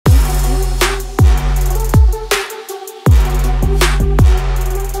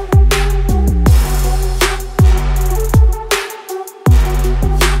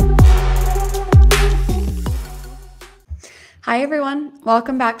Hi, everyone.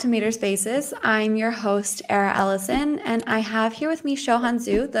 Welcome back to MeterSpaces. I'm your host, Era Ellison, and I have here with me Shohan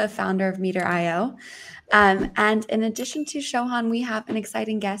Zhu, the founder of Meter.io. And in addition to Shohan, we have an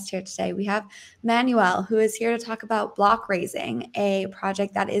exciting guest here today. We have Manuel, who is here to talk about BlockRaising, a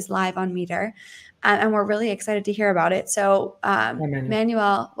project that is live on Meter. And we're really excited to hear about it. So, Hi, Manuel.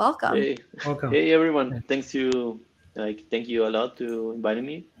 Manuel, welcome. Hey, Welcome. hey everyone. Yeah. Thank you a lot to inviting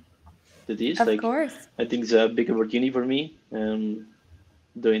me to this. Of course. I think it's a big opportunity for me.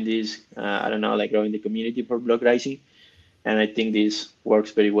 Doing this, I don't know, like growing the community for BlockRaising, and I think this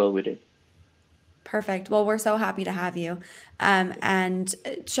works very well with it. Perfect. Well, we're so happy to have you. And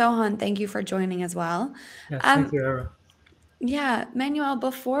Shohan, thank you for joining as well. Yes, thank Um, you, Era. Yeah, Manuel,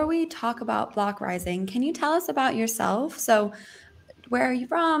 before we talk about BlockRaising, can you tell us about yourself? So, where are you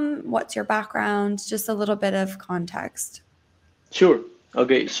from? What's your background? Just a little bit of context. Sure.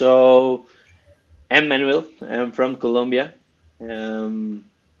 Okay, so I'm Manuel. I'm from Colombia. Um,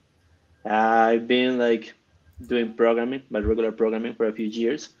 I've been like doing programming, but regular programming for a few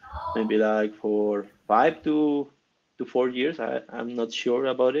years, maybe like for 5 to 4 years. I'm not sure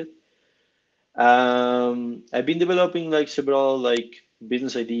about it. I've been developing like several like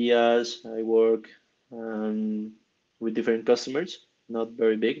business ideas. I work with different customers, not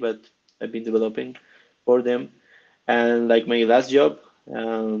very big, but I've been developing for them. And like my last job,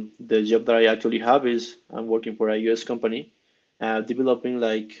 the job that I actually have is I'm working for a US company, developing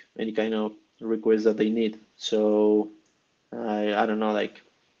like any kind of request that they need. So I don't know, like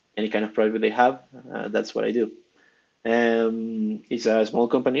any kind of project they have, that's what I do. It's a small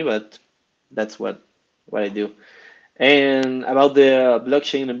company, but that's what I do. And about the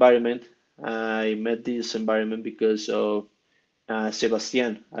blockchain environment, I met this environment because of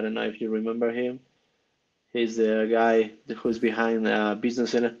Sebastian. I don't know if you remember him. He's the guy who's behind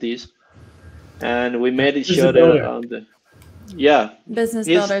business NFTs, and we Yeah, met each this is a other builder. on the yeah. Business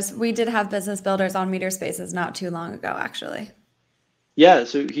He's builders. We did have business builders on Meter Spaces not too long ago, actually. Yeah,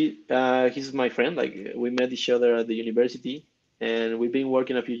 so he's my friend. Like we met each other at the university, and we've been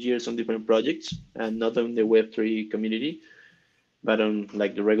working a few years on different projects, and not on the Web3 community, but on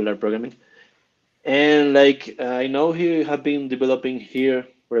like the regular programming. And like I know he have been developing here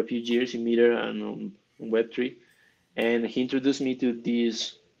for a few years in Meter and on Web3, and he introduced me to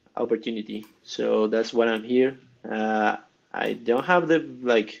this opportunity. So that's why I'm here. I don't have the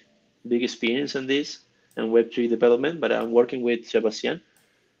like big experience on this and Web3 development, but I'm working with Sebastian.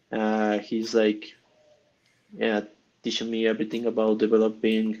 He's like, yeah, teaching me everything about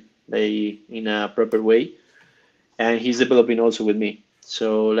developing like in a proper way, and he's developing also with me.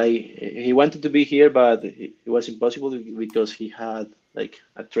 So like he wanted to be here, but it was impossible because he had like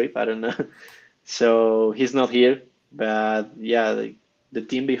a trip. I don't know. So he's not here. But yeah, like, the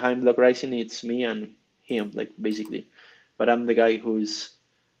team behind BlockRaising, it's me and him, like basically. But I'm the guy who's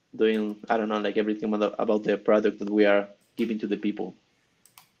doing, I don't know, like everything about the product that we are giving to the people.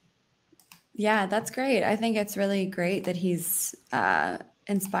 Yeah, that's great. I think it's really great that he's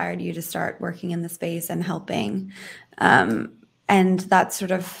inspired you to start working in the space and helping. Um, and that's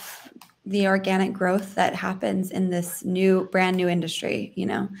sort of the organic growth that happens in this brand new industry.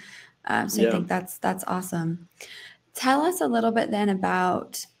 So I Yeah. think that's awesome. Tell us a little bit then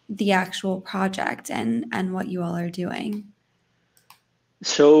about the actual project and what you all are doing.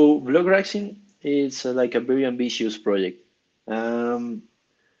 So BlockRaising is like a very ambitious project. Um,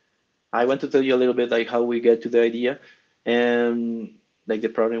 I want to tell you a little bit like how we get to the idea and like the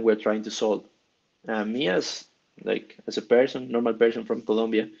problem we're trying to solve. Me as a person, normal person from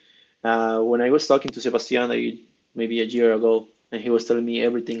Colombia, when I was talking to Sebastian like, maybe a year ago, and he was telling me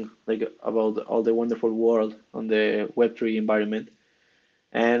everything like about all the wonderful world on the Web3 environment,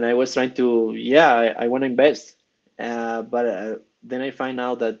 and I was trying to, yeah, I want to invest, but then I find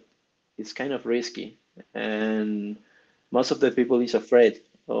out that it's kind of risky, and most of the people is afraid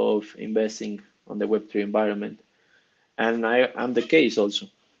of investing on the Web3 environment, and I'm the case also.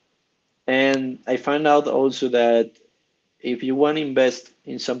 And I find out also that if you want to invest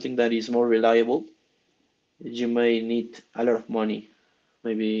in something that is more reliable, you may need a lot of money.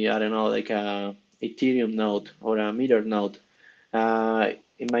 Maybe, I don't know, like a Ethereum node or a Meter node.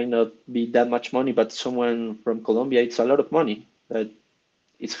 It might not be that much money, but someone from Colombia, it's a lot of money. But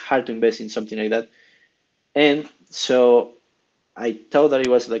it's hard to invest in something like that. And so I thought that it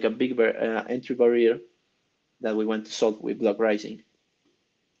was like a big entry barrier that we want to solve with BlockRaising.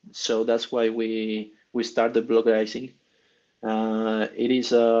 So that's why we started BlockRaising. It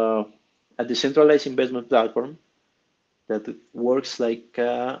is a decentralized investment platform that works like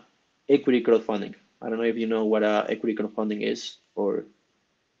equity crowdfunding. I don't know if you know what equity crowdfunding is, or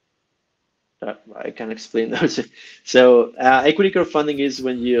I can explain those. So equity crowdfunding is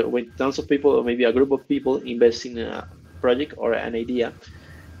when tons of people or maybe a group of people invest in a project or an idea,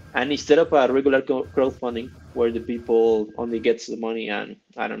 and instead of a regular crowdfunding where the people only gets the money and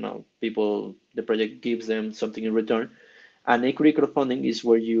I don't know, people the project gives them something in return, an equity crowdfunding is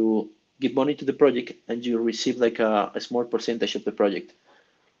where you give money to the project and you receive like a small percentage of the project.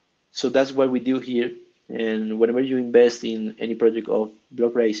 So that's what we do here. And whenever you invest in any project of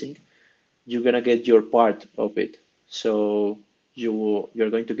BlockRaising, you're gonna get your part of it. So you're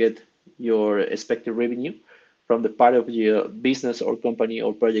going to get your expected revenue from the part of your business or company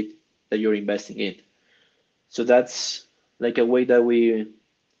or project that you're investing in. So that's like a way that we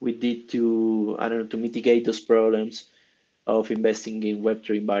did to I don't know to mitigate those problems of investing in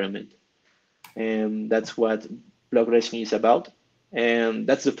Web3 environment. And that's what block racing is about. And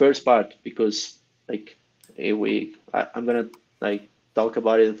that's the first part because like I'm gonna like talk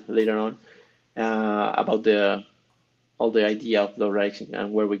about it later on about the all the idea of block racing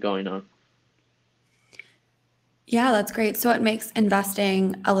and where we're going on. Yeah, that's great. So it makes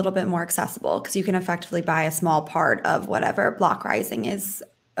investing a little bit more accessible because you can effectively buy a small part of whatever BlockRaising is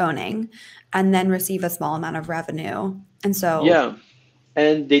owning and then receive a small amount of revenue. And so, Yeah,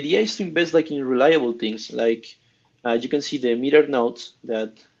 and the idea is to invest like in reliable things. Like you can see the meter nodes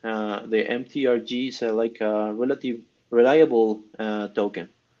that the MTRG is like a relative reliable token.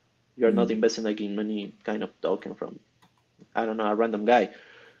 You're not mm, investing like in any kind of token from I don't know a random guy.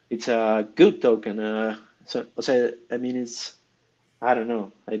 It's a good token. So I mean it's I don't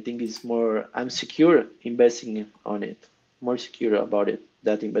know. I think it's more I'm secure investing on it, more secure about it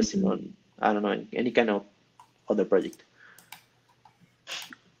than investing mhm. on I don't know any kind of other project.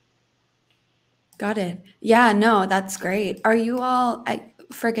 Got it. Yeah, no, that's great. Are you all,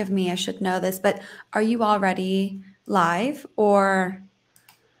 forgive me, I should know this, but are you already live or?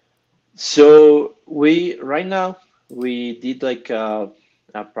 So we right now we did like a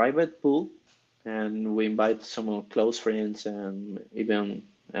private pool, and we invite some of close friends and even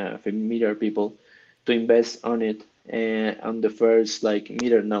familiar people to invest on it on the first like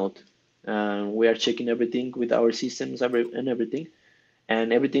meter node. We are checking everything with our systems and everything,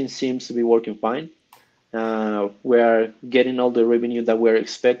 and everything seems to be working fine. We are getting all the revenue that we're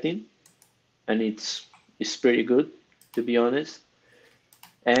expecting, and it's pretty good to be honest.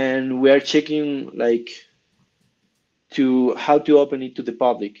 And we are checking like to how to open it to the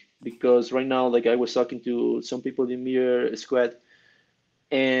public because right now like I was talking to some people in Mirror Squad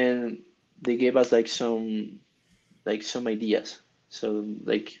and they gave us like some ideas. So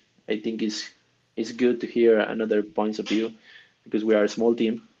like I think it's good to hear another points of view because we are a small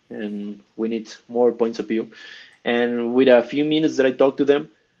team and we need more points of view. And with a few minutes that I talked to them,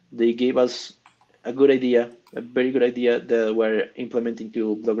 they gave us a good idea, a very good idea that we're implementing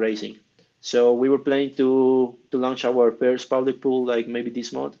to block racing. So we were planning to launch our first public pool like maybe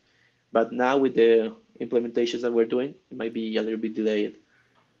this month, but now with the implementations that we're doing, it might be a little bit delayed.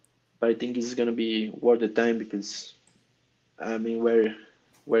 But I think it's gonna be worth the time because I mean we're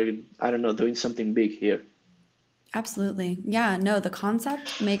I don't know doing something big here. Absolutely. Yeah, no, the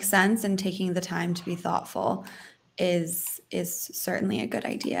concept makes sense and taking the time to be thoughtful is certainly a good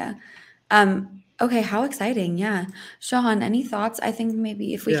idea. Okay, how exciting. Yeah. Shohan, any thoughts? I think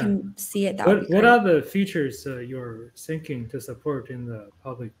maybe if we Yeah. can see it, that would be What great. are the features you're thinking to support in the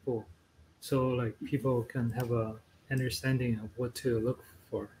public pool, so like people can have a understanding of what to look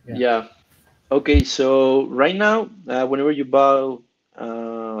for? Yeah. Yeah. Okay. So right now, whenever you buy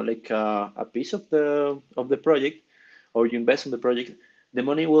like a piece of the project or you invest in the project, the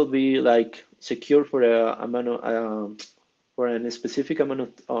money will be like secure for a amount of, for a specific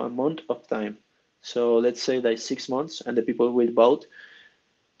amount of time. So let's say like 6 months, and the people will vote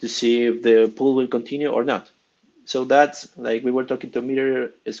to see if the pool will continue or not. So that's like we were talking to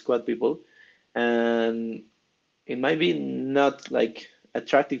Meter Squad people, and it might be not like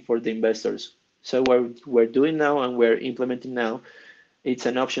attractive for the investors. So what we're doing now and we're implementing now, it's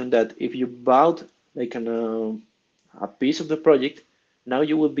an option that if you bought like a piece of the project, now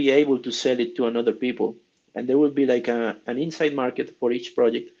you will be able to sell it to another people. And there will be like an inside market for each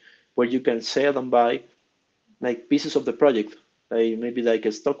project where you can sell and buy like pieces of the project, like maybe like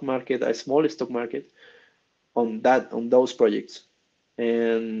a stock market, a small stock market on those projects.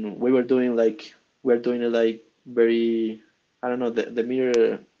 And we're doing it like very I don't know the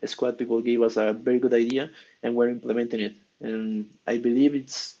Mirror Squad people gave us a very good idea and we're implementing it. And I believe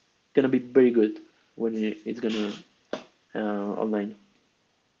it's gonna be very good when it's gonna online.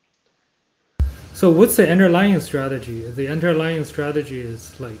 So what's the underlying strategy? The underlying strategy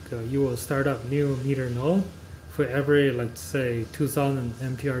is like you will start up new meter node for every, let's say, 2,000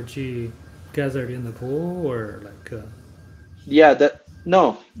 MTRG gathered in the pool, or like? Yeah, that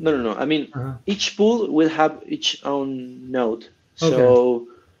no. I mean, Uh-huh. each pool will have its own node. Okay. So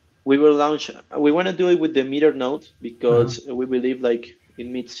we will launch. We want to do it with the meter node Uh-huh. because we believe like it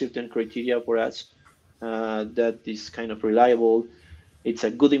meets certain criteria for us. That is kind of reliable. It's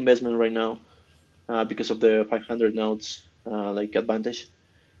a good investment right now because of the 500 nodes like advantage.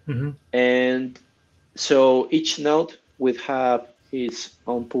 Mm-hmm. And so each node will have its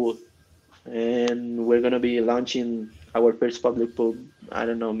own pool, and we're gonna be launching our first public pool. I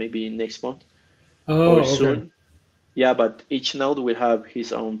don't know, maybe next month or Oh, okay. soon. Yeah, but each node will have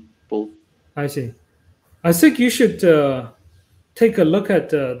his own pool. I see. I think you should take a look at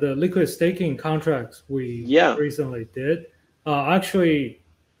the liquid staking contracts we Yeah, recently did. Actually,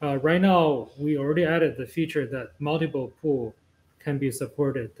 right now we already added the feature that multiple pool can be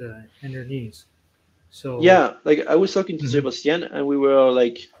supported underneath. So, yeah. Like I was talking to mhm, Sebastian, and we were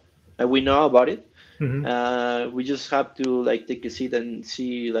like, we know about it. mhm. We just have to like take a seat and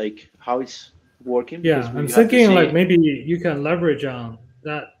see like how it's working because Yeah, I'm we have to thinking like see. maybe you can leverage on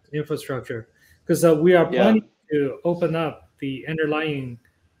that infrastructure because we are Yeah, planning to open up the underlying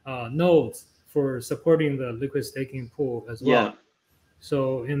nodes for supporting the liquid staking pool as yeah, well.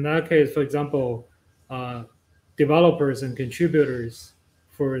 So in that case, for example, uh, developers and contributors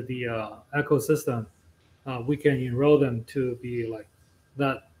for the ecosystem, we can enroll them to be like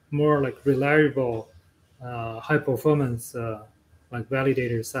that more like reliable, high performance like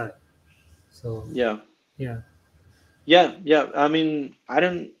validator site. So yeah. yeah. Yeah. I mean,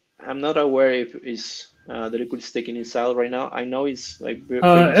 I'm not aware if it's the liquid staking is out right now. I know it's like pretty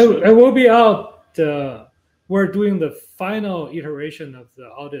It soon. will be out. We're doing the final iteration of the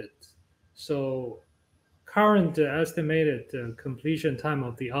audit. So current estimated completion time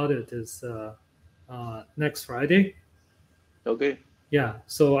of the audit is next Friday. Okay. Yeah.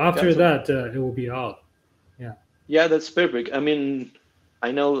 So Yeah. after So that, it will be out. Yeah. yeah, that's perfect. I mean,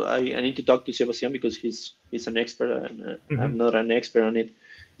 I know I need to talk to Sebastian because he's an expert, and I'm Hmm. not an expert on it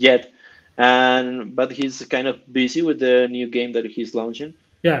yet. And but he's kind of busy with the new game that he's launching.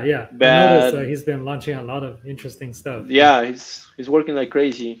 Yeah. Yeah. I noticed But he's been launching a lot of interesting stuff. Yeah. yeah, he's working like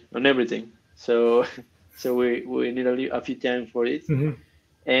crazy on everything. So so we need a few time for it. Hmm.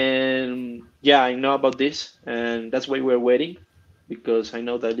 And yeah, I know about this, and that's why we're waiting because I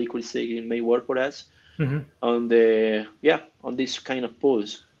know that liquid staking may work for us Hmm. on the on this kind of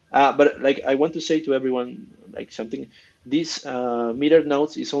pools. But like I want to say to everyone like something. This meter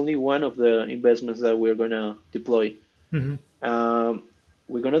nodes is only one of the investments that we're gonna deploy. Hmm. Um,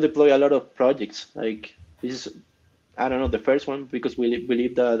 we're gonna deploy a lot of projects. Like this is I don't know the first one because we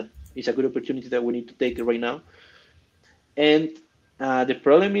believe that it's a good opportunity that we need to take right now. And the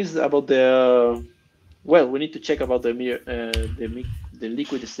problem is about the well, we need to check about the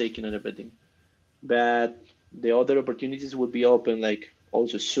liquid staking and everything. But the other opportunities will be open like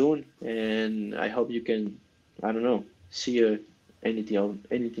also soon, and I hope you can I don't know see anything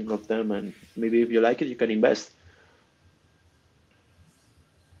of them, and maybe if you like it, you can invest.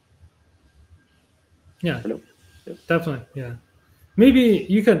 Yeah. Hello. Yeah. Definitely. Yeah. Maybe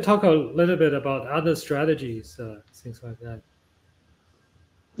you can talk a little bit about other strategies, things like that.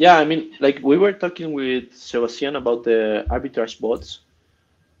 Yeah, I mean, like we were talking with Sebastian about the arbitrage bots.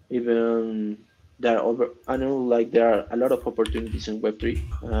 Even there are over, I know like there are a lot of opportunities in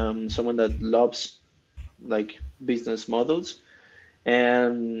Web3. Someone that loves like business models,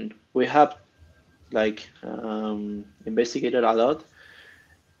 and we have like investigated a lot,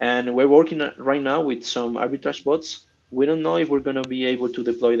 and we're working right now with some arbitrage bots. We don't know if we're gonna be able to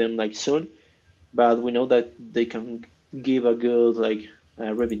deploy them like soon, but we know that they can give a good like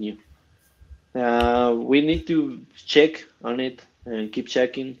revenue. We need to check on it and keep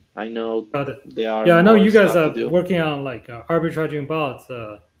checking. I know Got it. there are Yeah, I know more you guys stuff to are do. working on like arbitraging bots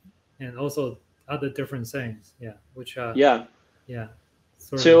and also other different things. Yeah, which Yeah. yeah,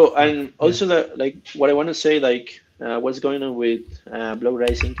 sort of So and yeah. also that like what I want to say like what's going on with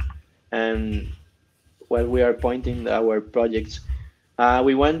BlockRaising and while we are pointing our projects.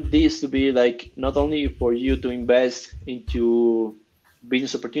 We want this to be like not only for you to invest into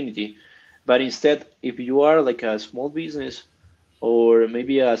business opportunity, but instead, if you are like a small business or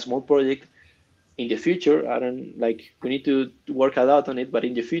maybe a small project in the future, I don't like we need to work a lot on it, but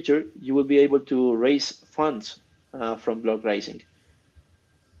in the future, you will be able to raise funds from BlockRaising.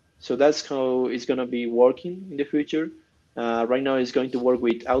 So that's how it's going to be working in the future. Right now, it's going to work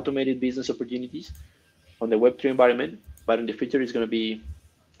with automated business opportunities on the Web3 environment, but in the future, it's going to be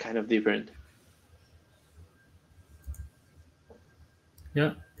kind of different.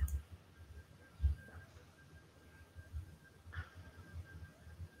 Yeah.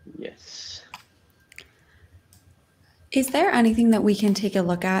 Yes. Is there anything that we can take a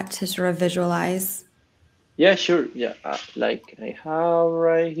look at to sort of visualize? Yeah, sure. Yeah, like I have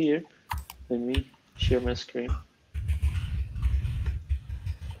right here. Let me share my screen.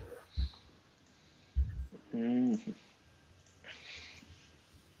 Mhm.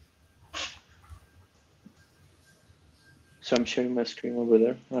 So I'm sharing my screen over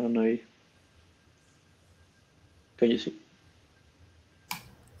there. I don't know if can you see?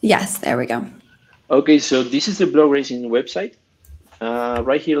 Yes, there we go. Okay, so this is the BlockRaising website.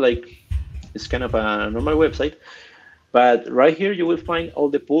 Right here, like it's kind of a normal website, but right here you will find all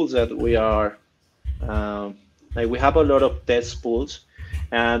the pools that we are um, like we have a lot of test pools,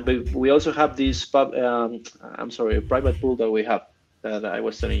 and but we also have this I'm sorry, a private pool that we have that I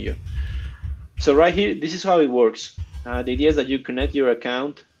was telling you. So right here, this is how it works. The idea is that you connect your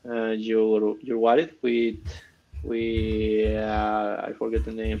account, your wallet with I forget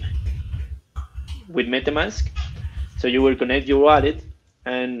the name, with MetaMask. So you will connect your wallet,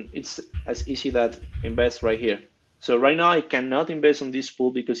 and it's as easy that invest right here. So right now I cannot invest on this pool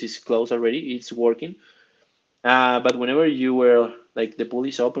because it's closed already. It's working. But whenever you were like the pool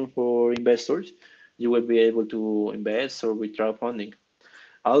is open for investors, you will be able to invest or withdraw funding.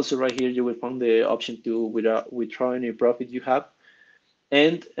 Also, right here you will find the option to withdraw any profit you have,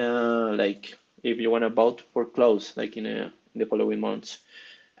 and like if you want to vote for close, like in the following months.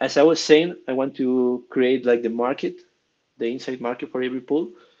 As I was saying, I want to create like the market, the inside market for every pool.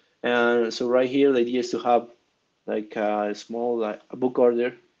 And so right here, the idea is to have like a small like a book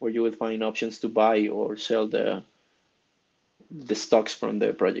order where you will find options to buy or sell the stocks from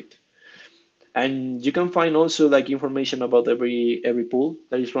the project. And you can find also like information about every pool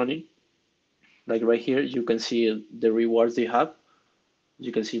that is running. Like right here, you can see the rewards they have.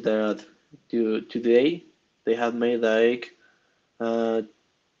 You can see that today they have made like uh,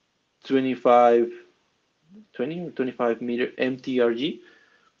 25, 20 or 25 meter MTRG.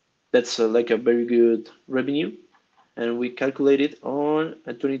 That's like a very good revenue, and we calculated on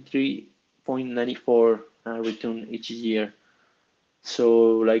a 23.94 return each year.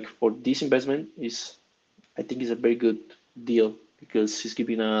 So like for this investment is I think is a very good deal because it's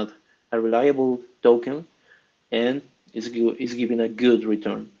giving a reliable token and it's giving a good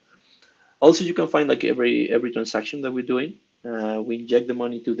return. Also, you can find like every transaction that we're doing. We inject the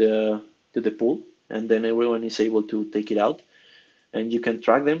money to the pool, and then everyone is able to take it out, and you can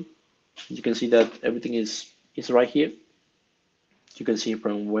track them. You can see that everything is right here. You can see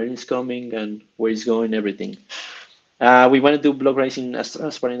from where it's coming and where it's going, everything. We want to do block raising as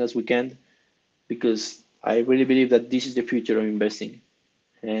transparent as we can because I really believe that this is the future of investing,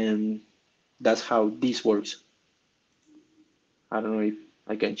 and that's how this works. I don't know if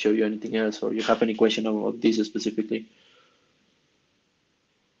I can show you anything else or you have any question about this specifically.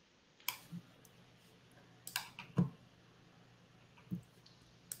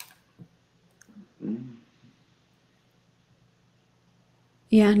 Mm.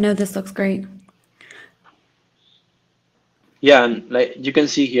 Yeah, no, this looks great. Yeah, and like you can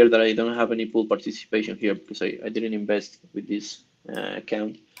see here that I don't have any pool participation here because I didn't invest with this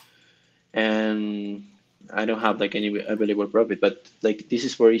account, and I don't have like any available profit. But like this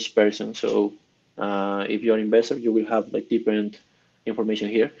is for each person, so if you're an investor, you will have like different information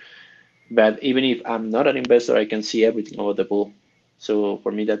here. But even if I'm not an investor, I can see everything about the pool. So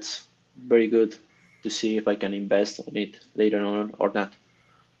for me, that's very good to see if I can invest on it later on or not.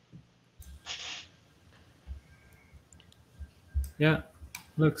 Yeah,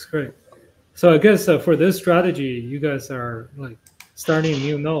 looks great. So I guess for this strategy, you guys are like starting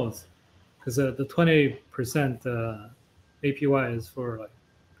new nodes because the 20% APY is for like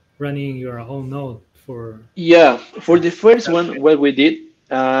running your own node for. Yeah, for the first one, what we did,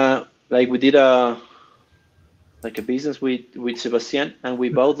 like we did a business with Sebastian, and we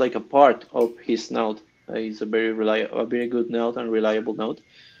bought like a part of his node. It's a a very good node and reliable node.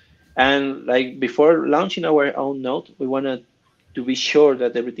 And like before launching our own node, we wanted to be sure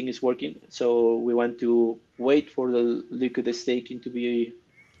that everything is working. So we want to wait for the liquid staking to be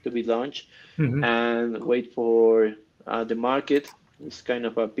launched Mhm. and wait for the market. It's kind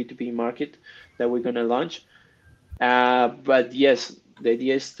of a P2P market that we're gonna launch. But yes, the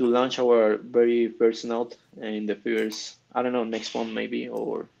idea is to launch our very first node in the first, I don't know, next month maybe,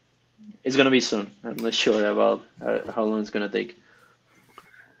 or it's gonna be soon. I'm not sure about how long it's gonna take.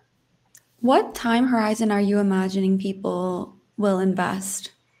 What time horizon are you imagining people will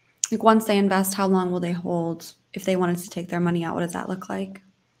invest? Like once they invest, how long will they hold? If they wanted to take their money out, what does that look like?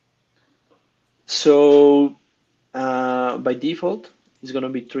 So by default, it's gonna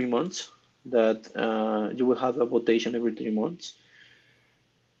be 3 months that you will have a rotation every 3 months.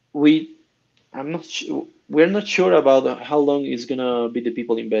 I'm not sure. We're not sure about how long is gonna be the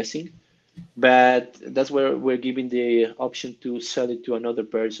people investing, but that's where we're giving the option to sell it to another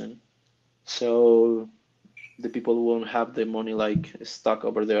person. So the people won't have the money like stuck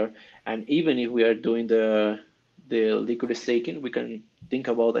over there. And even if we are doing the liquid staking, we can think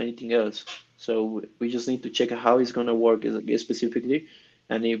about anything else. So we just need to check how it's gonna work specifically,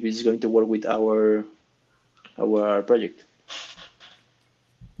 and if it's going to work with our project.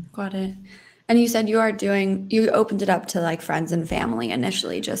 Got it. And you said you opened it up to like friends and family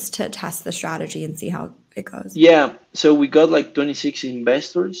initially just to test the strategy and see how it goes. Yeah, so we got like 26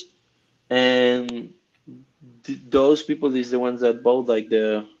 investors, and those people is the ones that bought like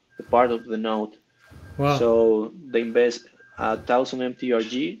the part of the node. Wow. So they invest 1,000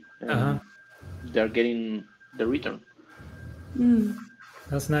 MTRG, Uh-huh. and they're getting the return.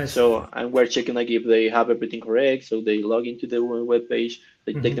 That's nice. So and we're checking like if they have everything correct. So they log into the web page,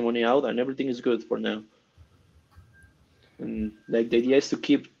 they take the money out, and everything is good for now. And like the idea is to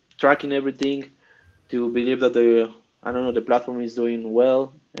keep tracking everything, to believe that the platform is doing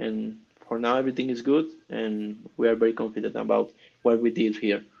well, and for now everything is good, and we are very confident about what we did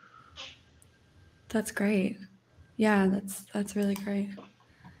here. That's great. Yeah, that's really great.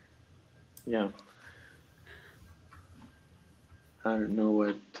 Yeah. I don't know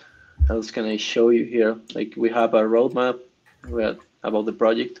what else can I show you here. Like we have a roadmap about the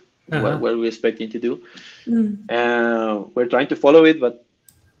project, what we're expecting to do. We're trying to follow it, but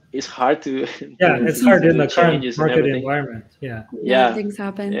it's hard to yeah, it's hard in the current changes market environment. Yeah, things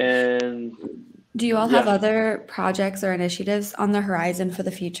happen. And do you all have other projects or initiatives on the horizon for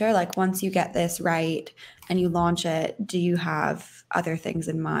the future? Like once you get this right and you launch it, do you have other things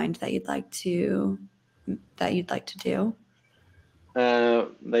in mind that you'd like to do?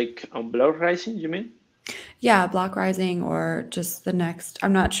 Like on BlockRaising, you mean? Yeah, BlockRaising or just the next.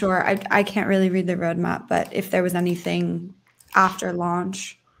 I'm not sure. I can't really read the roadmap, but if there was anything after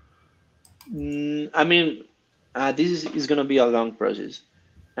launch. I mean, this is going to be a long process.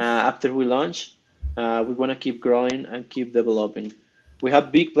 After we launch, we want to keep growing and keep developing. We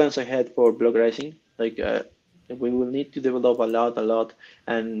have big plans ahead for BlockRaising. Like we will need to develop a lot,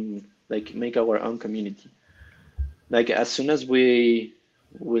 and like make our own community. Like as soon as we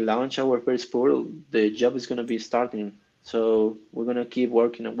launch our first pool, the job is going to be starting. So we're going to keep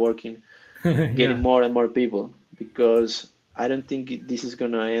working and working, getting more and more people, because I don't think this is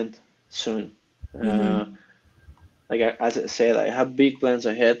going to end soon. Like as I said, I have big plans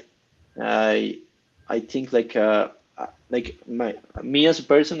ahead. I think like me as a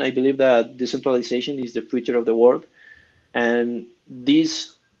person, I believe that decentralization is the future of the world, and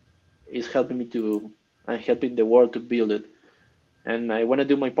this is helping me to and helping the world to build it. And I want to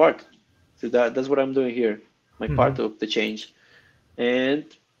do my part. So that's what I'm doing here, my part of the change. And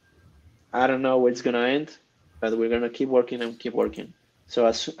I don't know where it's gonna end, but we're gonna keep working and keep working. So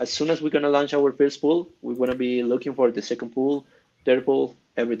as soon as we're gonna launch our first pool, we're gonna be looking for the second pool, third pool,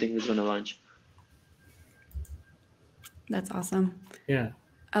 everything is gonna launch. That's awesome. Yeah.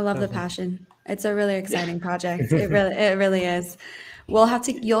 I love the passion. It's a really exciting project. It really is. You'll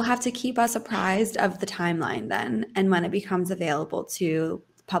have to keep us apprised of the timeline then, and when it becomes available to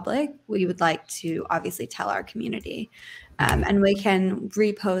public, we would like to obviously tell our community, and we can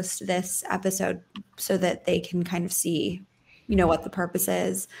repost this episode so that they can kind of see, what the purpose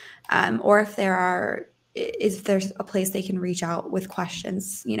is, or if there's a place they can reach out with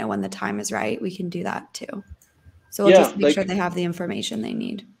questions, when the time is right, we can do that too. So we'll just make sure they have the information they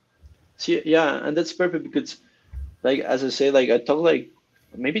need. Yeah, and that's perfect because, like as I say, like I talked like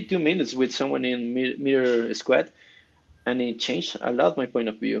maybe 2 minutes with someone in Meter Squad, and it changed a lot my point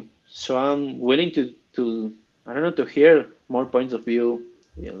of view. So I'm willing to I don't know, to hear more points of view.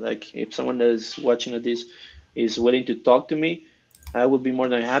 Like if someone that is watching this is willing to talk to me, I would be more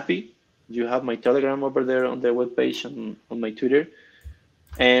than happy. You have my Telegram over there on the webpage and on my Twitter,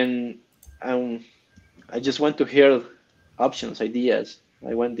 and I just want to hear options, ideas.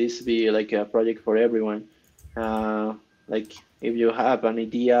 I want this to be like a project for everyone. Like if you have an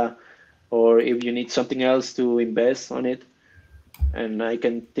idea or if you need something else to invest on it, and I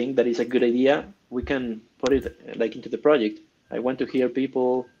can think that is a good idea, we can put it like into the project. I want to hear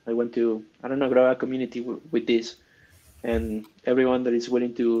people. I want to, I don't know, grow a community with this, and everyone that is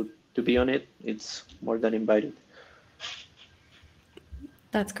willing to be on it, it's more than invited.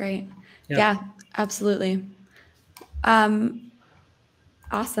 That's great. Yeah, absolutely.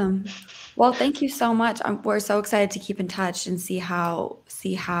 Awesome. Well, thank you so much. We're so excited to keep in touch and see how.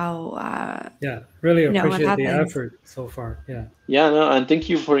 Really appreciate the effort so far. Yeah. Yeah, no, and thank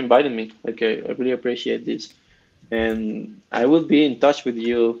you for inviting me. Like I really appreciate this. And I will be in touch with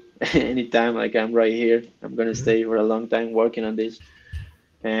you anytime. Like I'm right here. I'm gonna stay for a long time working on this.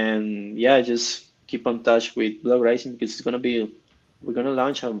 And yeah, just keep on touch with BlockRaising because we're gonna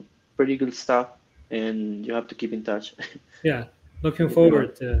launch some pretty good stuff, and you have to keep in touch. Yeah, looking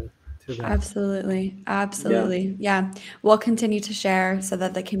forward to that. Absolutely. Absolutely. Yeah. We'll continue to share so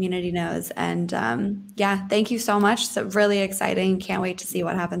that the community knows. And yeah, thank you so much. So really exciting. Can't wait to see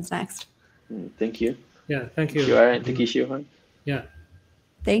what happens next. Thank you. Yeah, thank you. Thank you, Aaron. Thank you, Shohan. Yeah.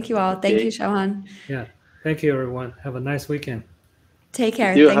 Thank you all. Thank Okay. you, Shohan. Yeah. Thank you, everyone. Have a nice weekend. Take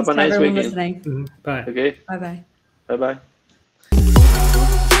care. You Thanks have a to nice everyone weekend. listening. Bye. Okay. Bye-bye. Bye bye.